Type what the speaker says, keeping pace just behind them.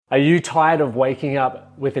Are you tired of waking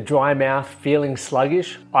up with a dry mouth, feeling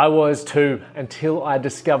sluggish? I was too, until I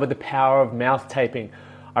discovered the power of mouth taping.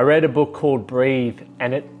 I read a book called Breathe,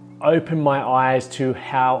 and it opened my eyes to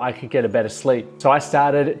how I could get a better sleep. So I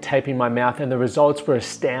started taping my mouth, and the results were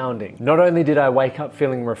astounding. Not only did I wake up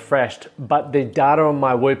feeling refreshed, but the data on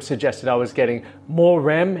my Whoop suggested I was getting more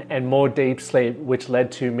REM and more deep sleep, which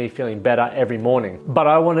led to me feeling better every morning. But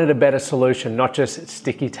I wanted a better solution, not just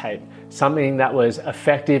sticky tape, something that was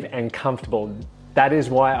effective and comfortable. That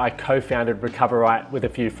is why I co-founded Recover Right with a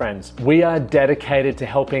few friends. We are dedicated to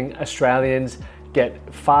helping Australians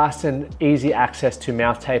get fast and easy access to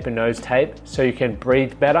mouth tape and nose tape so you can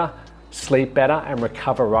breathe better, sleep better, and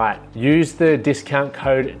recover right. Use the discount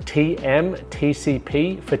code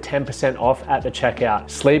TMTCP for 10% off at the checkout.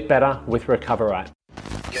 Sleep better with Recover Right.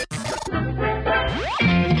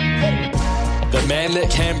 The Man That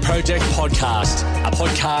Can Project podcast, a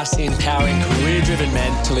podcast empowering career-driven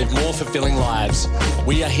men to live more fulfilling lives.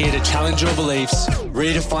 We are here to challenge your beliefs,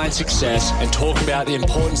 redefine success, and talk about the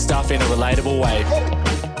important stuff in a relatable way.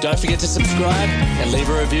 Don't forget to subscribe and leave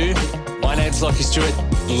a review. My name's Lockie Stewart.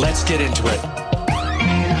 Let's get into it.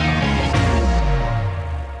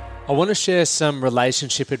 I want to share some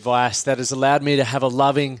relationship advice that has allowed me to have a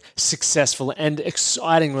loving, successful, and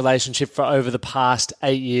exciting relationship for over the past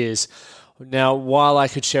 8 years. Now, while I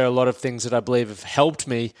could share a lot of things that I believe have helped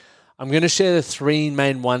me, I'm going to share the three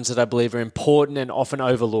main ones that I believe are important and often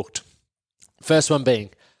overlooked. First one being,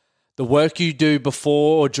 the work you do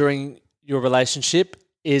before or during your relationship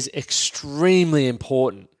is extremely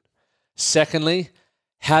important. Secondly,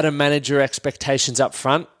 how to manage your expectations up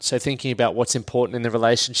front, so thinking about what's important in the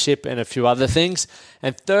relationship and a few other things.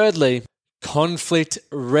 And thirdly, conflict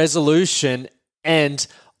resolution and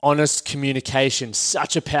honest communication,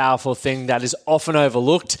 such a powerful thing that is often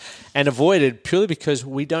overlooked and avoided purely because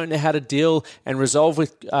we don't know how to deal and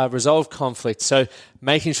resolve conflict. So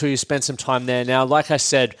making sure you spend some time there. Now, like I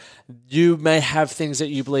said, you may have things that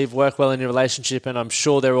you believe work well in your relationship, and I'm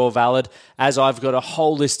sure they're all valid, as I've got a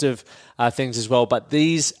whole list of things as well. But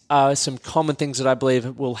these are some common things that I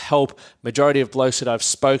believe will help majority of blokes that I've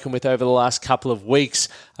spoken with over the last couple of weeks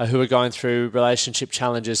who are going through relationship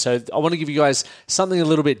challenges. So I want to give you guys something a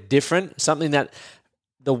little bit different, something that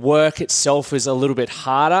the work itself is a little bit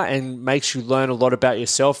harder and makes you learn a lot about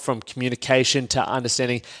yourself, from communication to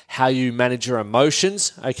understanding how you manage your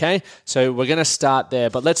emotions, okay? So we're going to start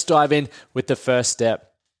there, but let's dive in with the first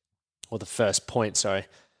step, or the first point, sorry.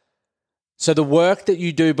 So the work that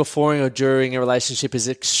you do before or during a relationship is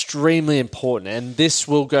extremely important, and this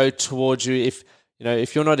will go towards you if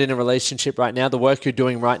you're not in a relationship right now. The work you're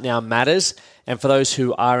doing right now matters, and for those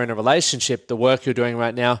who are in a relationship, the work you're doing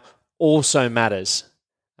right now also matters.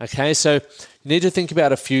 Okay, so you need to think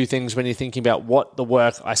about a few things when you're thinking about what the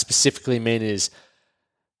work I specifically mean is.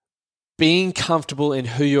 Being comfortable in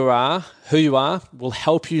who you are will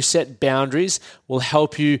help you set boundaries, will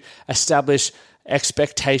help you establish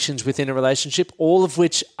expectations within a relationship, all of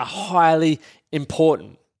which are highly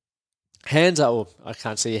important. Hands up, oh, I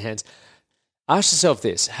can't see your hands. Ask yourself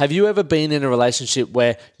this: have you ever been in a relationship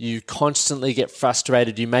where you constantly get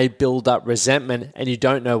frustrated, you may build up resentment, and you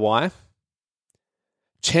don't know why?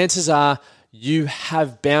 Chances are you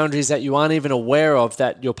have boundaries that you aren't even aware of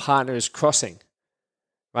that your partner is crossing,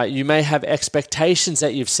 right? You may have expectations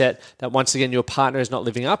that you've set that, once again, your partner is not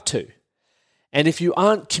living up to. And if you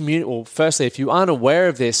aren't if you aren't aware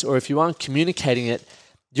of this, or if you aren't communicating it,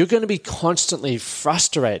 you're going to be constantly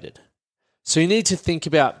frustrated. So you need to think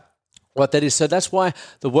about what that is. So that's why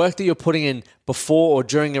the work that you're putting in before or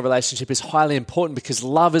during a relationship is highly important, because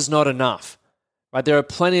love is not enough, right? There are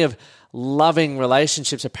plenty of loving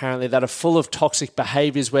relationships apparently that are full of toxic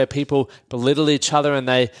behaviors where people belittle each other and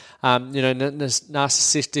they,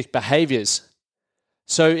 narcissistic behaviors.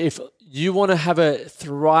 So if you want to have a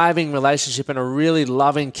thriving relationship and a really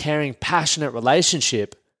loving, caring, passionate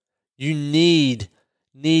relationship, you need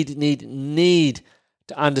to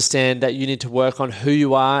understand that you need to work on who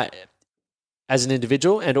you are as an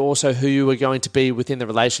individual and also who you are going to be within the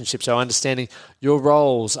relationship. So understanding your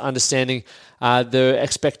roles, understanding the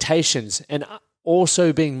expectations, and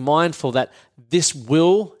also being mindful that this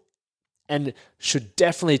will and should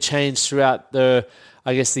definitely change throughout the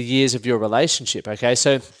years of your relationship, okay?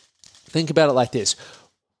 So think about it like this.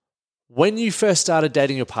 When you first started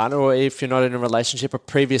dating your partner, or if you're not in a relationship, a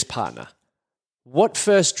previous partner, what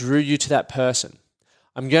first drew you to that person?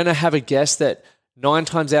 I'm going to have a guess that 9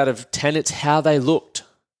 times out of 10, it's how they looked.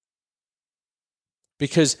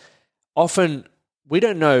 Because often we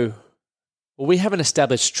don't know Well, we haven't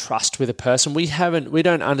established trust with a person. We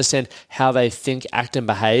don't understand how they think, act, and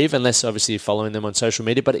behave, unless obviously you're following them on social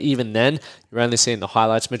media. But even then, you're only seeing the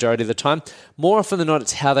highlights majority of the time. More often than not,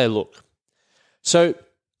 it's how they look. So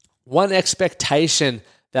one expectation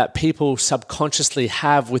that people subconsciously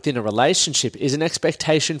have within a relationship is an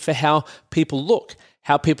expectation for how people look,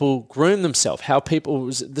 how people groom themselves,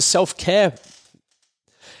 the self-care.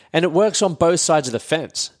 And it works on both sides of the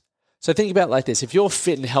fence. So think about it like this. If you're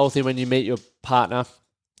fit and healthy when you meet your partner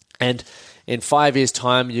and in 5 years'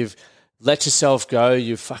 time you've let yourself go,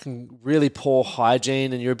 you've fucking really poor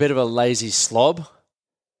hygiene and you're a bit of a lazy slob,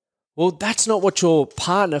 well, that's not what your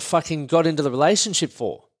partner fucking got into the relationship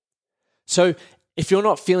for. So if you're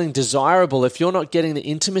not feeling desirable, if you're not getting the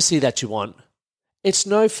intimacy that you want, it's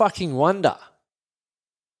no fucking wonder.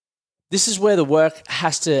 This is where the work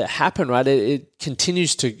has to happen, right? It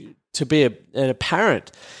continues to be an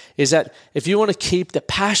apparent, is that if you want to keep the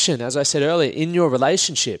passion, as I said earlier, in your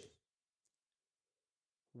relationship,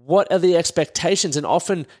 what are the expectations? And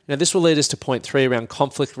often, this will lead us to point 3 around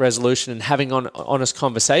conflict resolution and having honest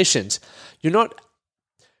conversations. You're not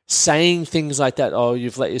saying things like that, oh,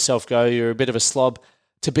 you've let yourself go, you're a bit of a slob,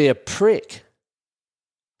 to be a prick.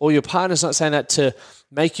 Or your partner's not saying that to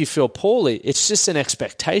make you feel poorly. It's just an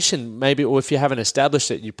expectation, maybe, or if you haven't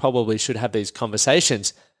established it, you probably should have these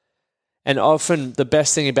conversations. And often the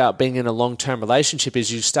best thing about being in a long-term relationship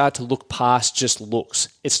is you start to look past just looks.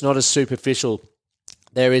 It's not as superficial.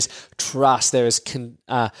 There is trust, there is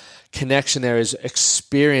connection, there is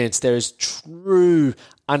experience, there is true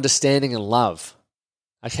understanding and love,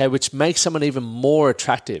 okay, which makes someone even more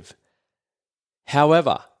attractive.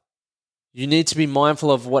 However, you need to be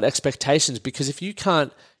mindful of what expectations, because if you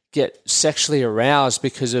can't get sexually aroused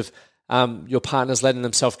because of your partner's letting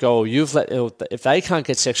themselves go, or if they can't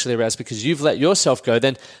get sexually aroused because you've let yourself go,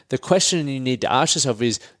 then the question you need to ask yourself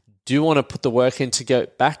is, do you want to put the work in to go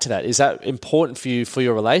back to that? Is that important for you for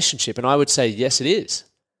your relationship? And I would say, yes, it is.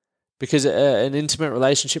 Because an intimate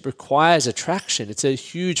relationship requires attraction. It's a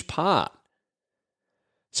huge part.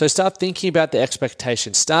 So start thinking about the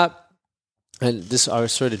expectations. And this, I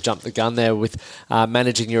sort of jumped the gun there with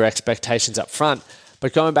managing your expectations up front.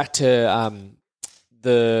 But going back to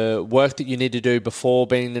the work that you need to do before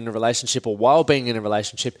being in a relationship or while being in a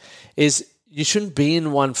relationship is you shouldn't be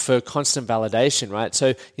in one for constant validation, right? So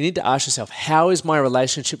you need to ask yourself, how is my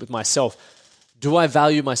relationship with myself? Do I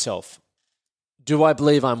value myself? Do I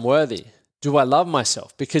believe I'm worthy? Do I love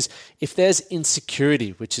myself? Because if there's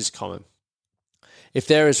insecurity, which is common, if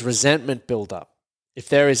there is resentment build up, if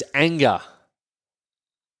there is anger,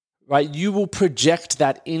 right, you will project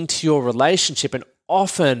that into your relationship, and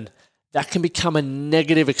often that can become a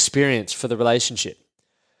negative experience for the relationship.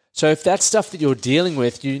 So if that's stuff that you're dealing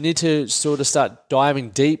with, you need to sort of start diving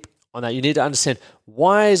deep on that. You need to understand,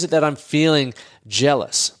 why is it that I'm feeling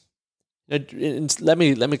jealous? Let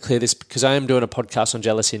me clear this, because I am doing a podcast on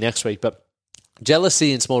jealousy next week, but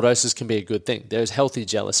jealousy in small doses can be a good thing. There's healthy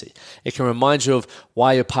jealousy. It can remind you of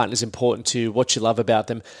why your partner is important to you, what you love about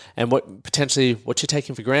them, and what you're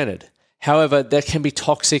taking for granted. However, there can be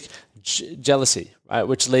toxic jealousy, right,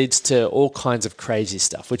 which leads to all kinds of crazy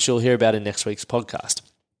stuff, which you'll hear about in next week's podcast.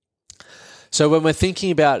 So when we're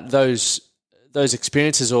thinking about those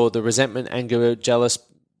experiences, or the resentment, anger, jealous,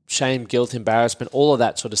 shame, guilt, embarrassment, all of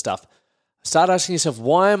that sort of stuff, start asking yourself,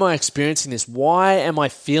 why am I experiencing this? Why am I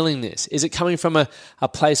feeling this? Is it coming from a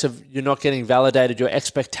place of you're not getting validated, your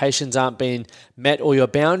expectations aren't being met, or your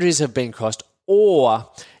boundaries have been crossed? Or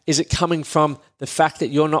is it coming from the fact that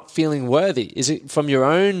you're not feeling worthy? Is it from your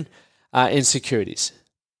own insecurities?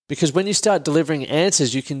 Because when you start delivering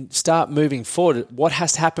answers, you can start moving forward. What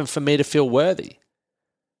has to happen for me to feel worthy?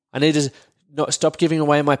 I need to not stop giving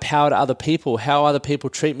away my power to other people. How other people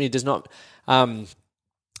treat me does not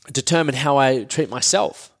determine how I treat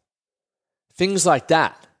myself. Things like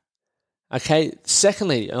that. Okay.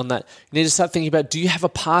 Secondly, on that, you need to start thinking about, do you have a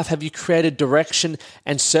path? Have you created direction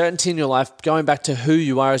and certainty in your life, going back to who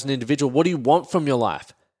you are as an individual? What do you want from your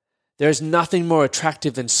life? There is nothing more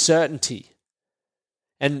attractive than certainty.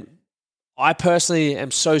 And I personally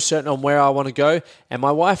am so certain on where I want to go, and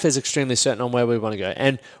my wife is extremely certain on where we want to go.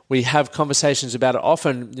 And we have conversations about it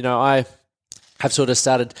often. I have sort of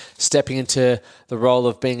started stepping into the role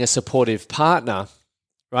of being a supportive partner,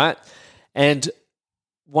 right? And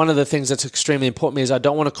one of the things that's extremely important to me is I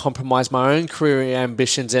don't want to compromise my own career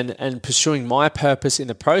ambitions and pursuing my purpose in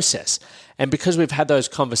the process. And because we've had those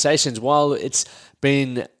conversations, while it's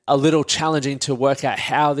been a little challenging to work out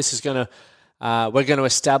how this is going to, we're going to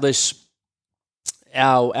establish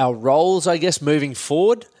our roles, I guess, moving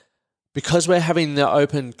forward, because we're having the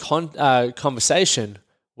open conversation,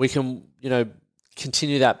 we can,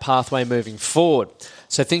 continue that pathway moving forward.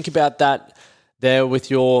 So think about that there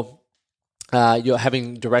with you're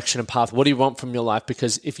having direction and path. What do you want from your life?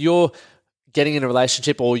 Because if you're getting in a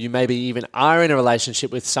relationship, or you maybe even are in a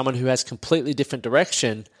relationship with someone who has completely different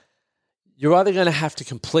direction, you're either going to have to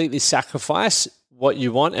completely sacrifice what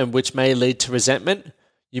you want, and which may lead to resentment.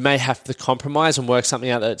 You may have to compromise and work something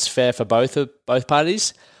out that's fair for both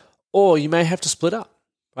parties, or you may have to split up.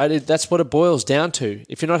 Right? That's what it boils down to.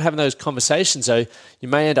 If you're not having those conversations, though, you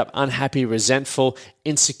may end up unhappy, resentful,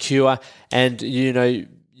 insecure, and you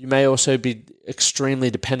may also be extremely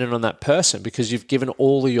dependent on that person because you've given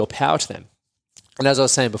all of your power to them. And as I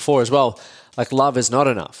was saying before as well, like, love is not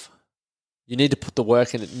enough. You need to put the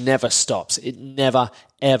work in. It never stops. It never,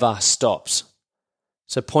 ever stops.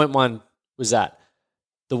 So point one was that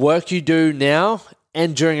the work you do now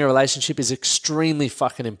and during a relationship is extremely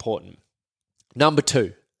fucking important. Number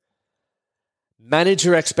two, manage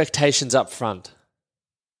your expectations up front.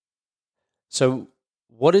 So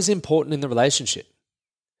what is important in the relationship?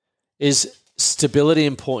 Is stability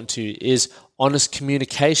important to you? Is honest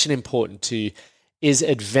communication important to you? Is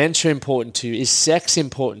adventure important to you? Is sex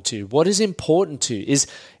important to you? What is important to you?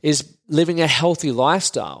 Is living a healthy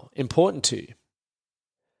lifestyle important to you?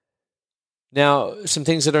 Now, some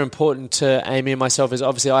things that are important to Amy and myself is,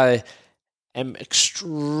 obviously, I am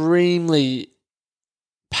extremely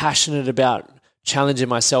passionate about challenging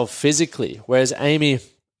myself physically, whereas Amy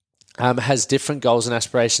has different goals and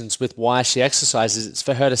aspirations with why she exercises. It's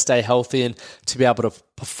for her to stay healthy and to be able to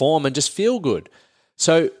perform and just feel good.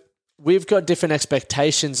 So we've got different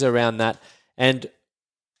expectations around that. And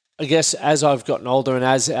I guess as I've gotten older and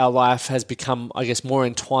as our life has become, I guess, more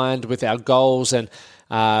entwined with our goals and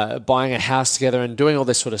buying a house together and doing all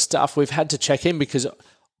this sort of stuff, we've had to check in because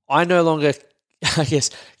I no longer, I guess,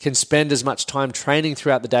 can spend as much time training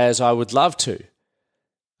throughout the day as I would love to.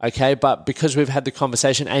 Okay, but because we've had the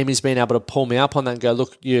conversation, Amy's been able to pull me up on that and go,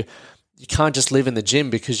 look, you can't just live in the gym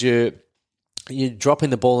because you're dropping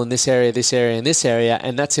the ball in this area,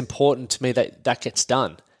 and that's important to me that gets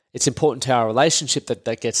done. It's important to our relationship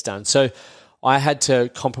that gets done. So I had to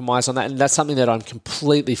compromise on that, and that's something that I'm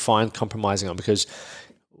completely fine compromising on, because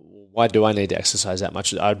why do I need to exercise that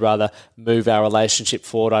much? I'd rather move our relationship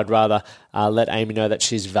forward. I'd rather let Amy know that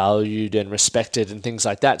she's valued and respected and things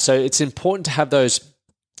like that. So it's important to have those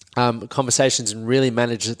conversations and really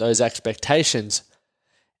manage those expectations,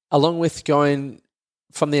 along with going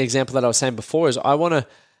from the example that I was saying before. Is I want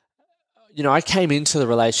to, I came into the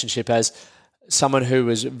relationship as someone who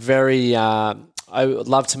was very, I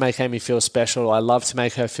love to make Amy feel special. I love to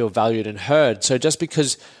make her feel valued and heard. So just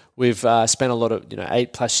because we've spent a lot of,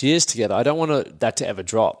 8+ years together, I don't want that to ever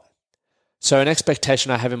drop. So an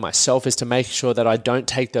expectation I have in myself is to make sure that I don't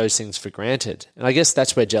take those things for granted. And I guess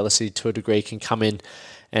that's where jealousy to a degree can come in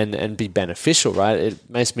and be beneficial, right? It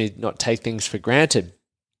makes me not take things for granted.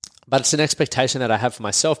 But it's an expectation that I have for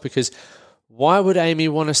myself, because why would Amy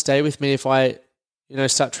want to stay with me if I,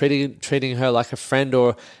 start treating her like a friend,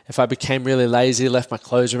 or if I became really lazy, left my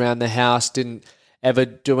clothes around the house, didn't ever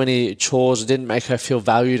do any chores, or didn't make her feel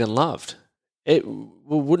valued and loved? It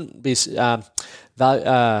wouldn't be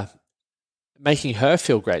making her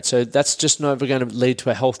feel great. So that's just never going to lead to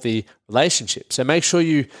a healthy relationship. So make sure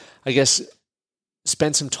you, I guess,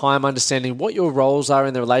 spend some time understanding what your roles are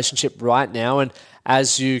in the relationship right now. And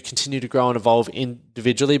as you continue to grow and evolve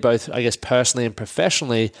individually, both, I guess, personally and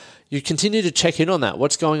professionally, you continue to check in on that.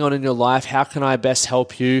 What's going on in your life? How can I best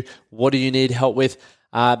help you? What do you need help with?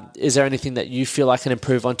 Is there anything that you feel I can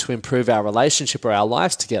improve on to improve our relationship or our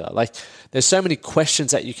lives together? Like, there's so many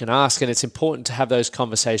questions that you can ask, and it's important to have those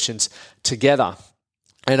conversations together.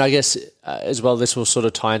 And I guess as well, this will sort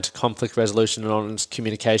of tie into conflict resolution and honest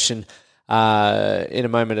communication in a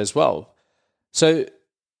moment as well. So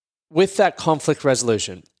with that conflict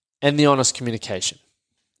resolution and the honest communication,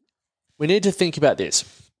 we need to think about this.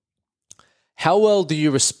 How well do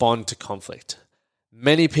you respond to conflict?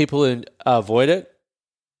 Many people avoid it.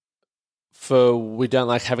 We don't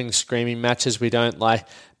like having screaming matches. We don't like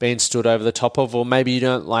being stood over the top of, or maybe you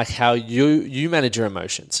don't like how you manage your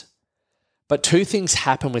emotions. But two things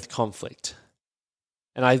happen with conflict,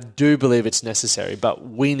 and I do believe it's necessary, but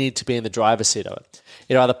we need to be in the driver's seat of it.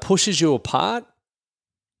 It either pushes you apart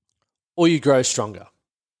or you grow stronger.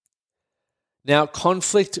 Now,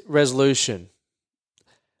 conflict resolution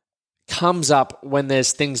comes up when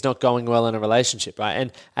there's things not going well in a relationship, right?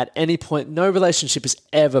 And at any point, no relationship is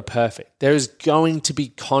ever perfect. There is going to be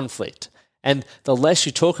conflict. And the less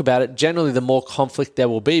you talk about it, generally the more conflict there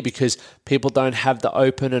will be, because people don't have the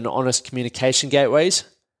open and honest communication gateways.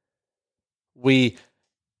 We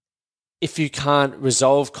if you can't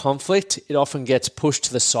resolve conflict, it often gets pushed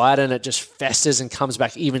to the side and it just festers and comes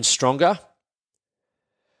back even stronger.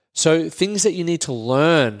 So things that you need to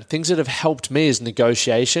learn, things that have helped me is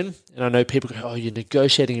negotiation. And I know people go, oh, you're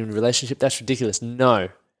negotiating in a relationship? That's ridiculous. No,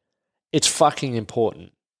 it's fucking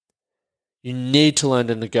important. You need to learn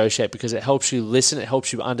to negotiate because it helps you listen. It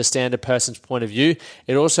helps you understand a person's point of view.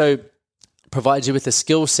 It also provides you with a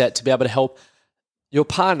skill set to be able to help your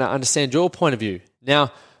partner understand your point of view.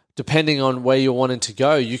 Now, depending on where you're wanting to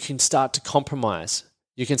go, you can start to compromise.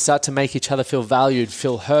 You can start to make each other feel valued,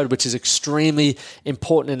 feel heard, which is extremely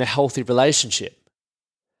important in a healthy relationship.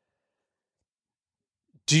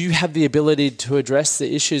 Do you have the ability to address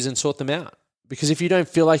the issues and sort them out? Because if you don't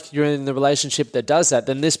feel like you're in the relationship that does that,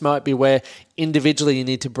 then this might be where individually you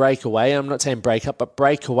need to break away. I'm not saying break up, but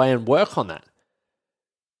break away and work on that.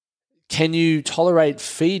 Can you tolerate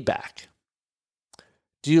feedback?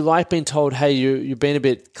 Do you like being told, hey, you've been a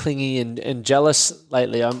bit clingy and jealous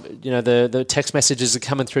lately? The text messages are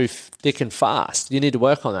coming through thick and fast. You need to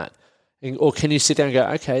work on that. Or can you sit down and go,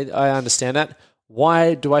 okay, I understand that.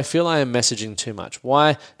 Why do I feel I am messaging too much?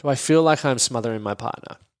 Why do I feel like I'm smothering my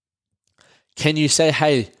partner? Can you say,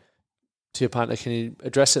 hey, to your partner, can you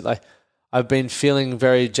address it? Like, I've been feeling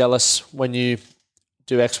very jealous when you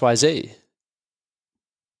do X, Y, Z.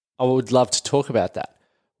 I would love to talk about that.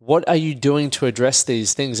 What are you doing to address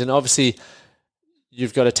these things? And obviously,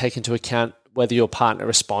 you've got to take into account whether your partner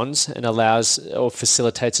responds and allows or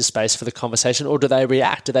facilitates a space for the conversation, or do they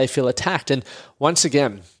react? Do they feel attacked? And once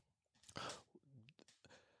again,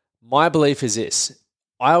 my belief is this.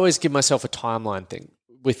 I always give myself a timeline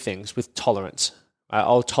with tolerance.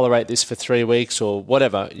 I'll tolerate this for 3 weeks or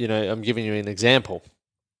whatever. I'm giving you an example.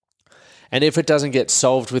 And if it doesn't get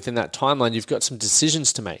solved within that timeline, you've got some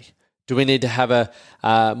decisions to make. Do we need to have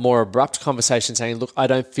a more abrupt conversation saying, look, I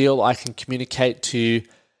don't feel I can communicate to you.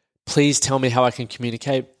 Please tell me how I can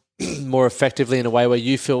communicate more effectively in a way where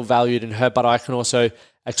you feel valued and heard, but I can also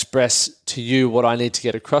express to you what I need to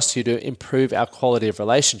get across to you to improve our quality of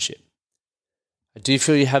relationship. Do you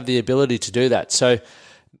feel you have the ability to do that? So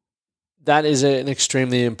that is an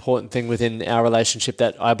extremely important thing within our relationship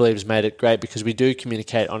that I believe has made it great because we do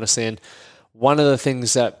communicate honestly. And one of the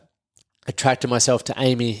things that attracted myself to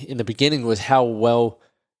Amy in the beginning was how well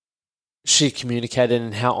she communicated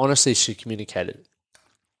and how honestly she communicated.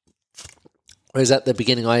 Whereas at the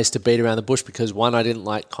beginning, I used to beat around the bush because 1, I didn't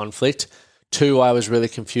like conflict. 2, I was really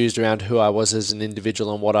confused around who I was as an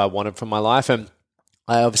individual and what I wanted from my life. And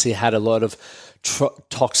I obviously had a lot of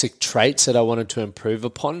toxic traits that I wanted to improve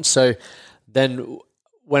upon. So then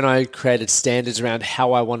when I created standards around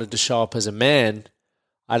how I wanted to show up as a man,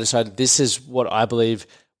 I decided this is what I believe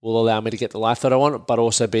will allow me to get the life that I want, but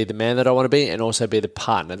also be the man that I want to be and also be the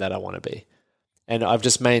partner that I want to be. And I've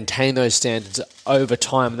just maintained those standards over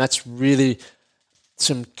time. And that's really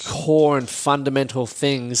some core and fundamental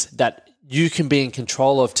things that you can be in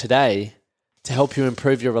control of today to help you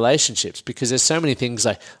improve your relationships, because there's so many things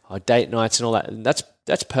like date nights and all that. And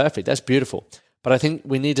that's perfect. That's beautiful. But I think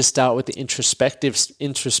we need to start with the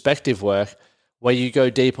introspective work where you go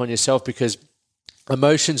deep on yourself, because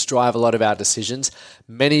emotions drive a lot of our decisions.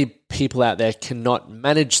 Many people out there cannot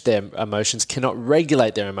manage their emotions, cannot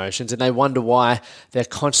regulate their emotions, and they wonder why they're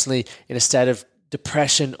constantly in a state of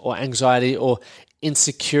depression or anxiety or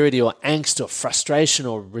insecurity or angst or frustration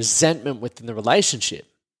or resentment within the relationship.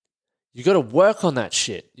 You got to work on that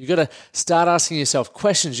shit. You got to start asking yourself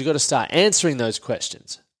questions. You got to start answering those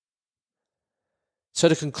questions. So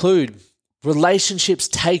to conclude, relationships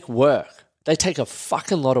take work. They take a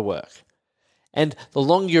fucking lot of work. And the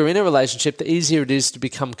longer you're in a relationship, the easier it is to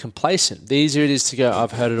become complacent. The easier it is to go,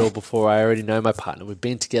 I've heard it all before. I already know my partner. We've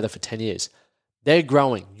been together for 10 years. They're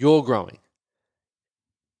growing. You're growing.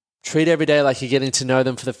 Treat every day like you're getting to know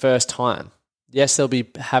them for the first time. Yes, there'll be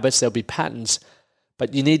habits, there'll be patterns,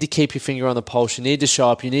 but you need to keep your finger on the pulse. You need to show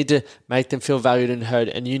up. You need to make them feel valued and heard,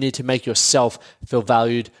 and you need to make yourself feel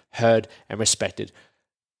valued, heard, and respected.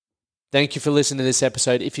 Thank you for listening to this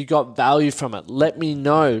episode. If you got value from it, let me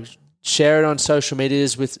know. Share it on social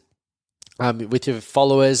medias with your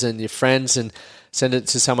followers and your friends, and send it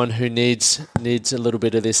to someone who needs a little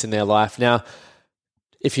bit of this in their life. Now,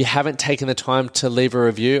 if you haven't taken the time to leave a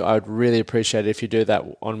review, I would really appreciate it if you do that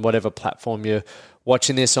on whatever platform you're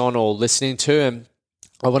watching this on or listening to. And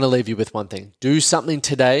I want to leave you with one thing. Do something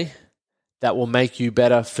today that will make you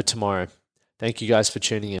better for tomorrow. Thank you guys for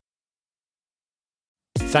tuning in.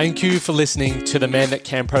 Thank you for listening to the Man That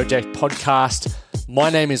Can Project podcast.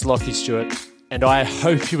 My name is Lockie Stewart, and I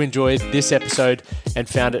hope you enjoyed this episode and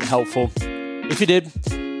found it helpful. If you did,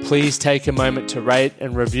 please take a moment to rate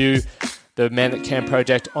and review the Man That Can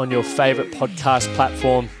Project on your favorite podcast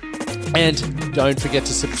platform. And don't forget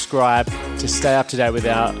to subscribe to stay up to date with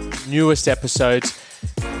our newest episodes.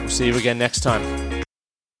 We'll see you again next time.